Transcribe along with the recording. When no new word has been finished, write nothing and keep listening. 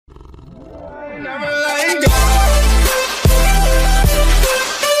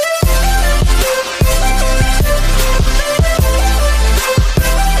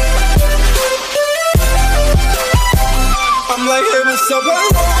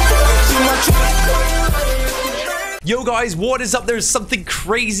Yo guys, what is up? There's something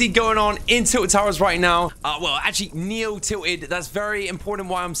crazy going on in Tilted Towers right now. Well, actually, Neo Tilted. That's very important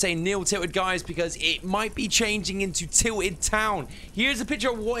why I'm saying Neo Tilted, guys, because it might be changing into Tilted Town. Here's a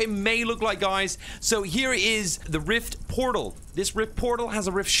picture of what it may look like, guys. So here is the Rift Portal. This Rift Portal has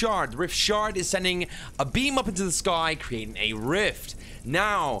a Rift Shard. The Rift Shard is sending a beam up into the sky, creating a rift.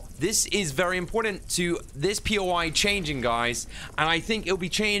 Now, this is very important to this POI changing, guys, and I think it'll be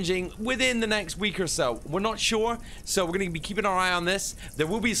changing within the next week or so. We're not sure, so we're going to be keeping our eye on this. There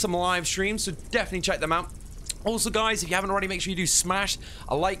will be some live streams, so definitely check them out. Also, guys, if you haven't already, make sure you do smash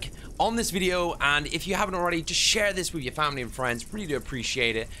a like on this video, and if you haven't already, just share this with your family and friends. Really do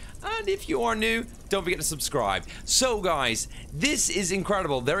appreciate it. And if you are new, don't forget to subscribe. So, guys, this is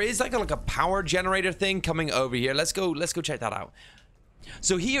incredible. There is like a power generator thing coming over here. Let's go check that out.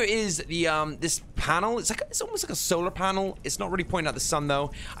 So here is the this panel. It's almost like a solar panel. It's not really pointing at the sun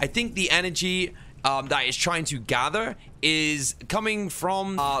though. I think the energy that it's trying to gather is coming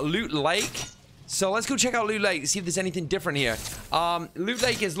from Loot Lake. So let's go check out Loot Lake, see if there's anything different here. Loot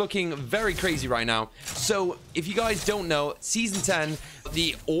Lake is looking very crazy right now. So if you guys don't know, Season 10,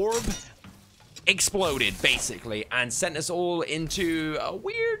 the orb exploded basically and sent us all into a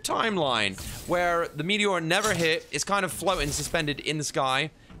weird timeline where the meteor never hit. It's kind of floating, suspended in the sky.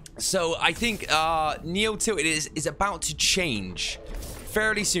 So I think Neo Tilted is about to change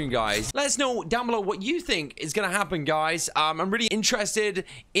fairly soon, guys. Let us know down below what you think is gonna happen, guys. I'm really interested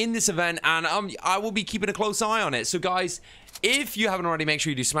in this event, and I will be keeping a close eye on it. So guys, if you haven't already, make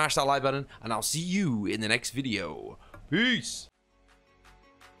sure you do smash that like button, and I'll see you in the next video. Peace.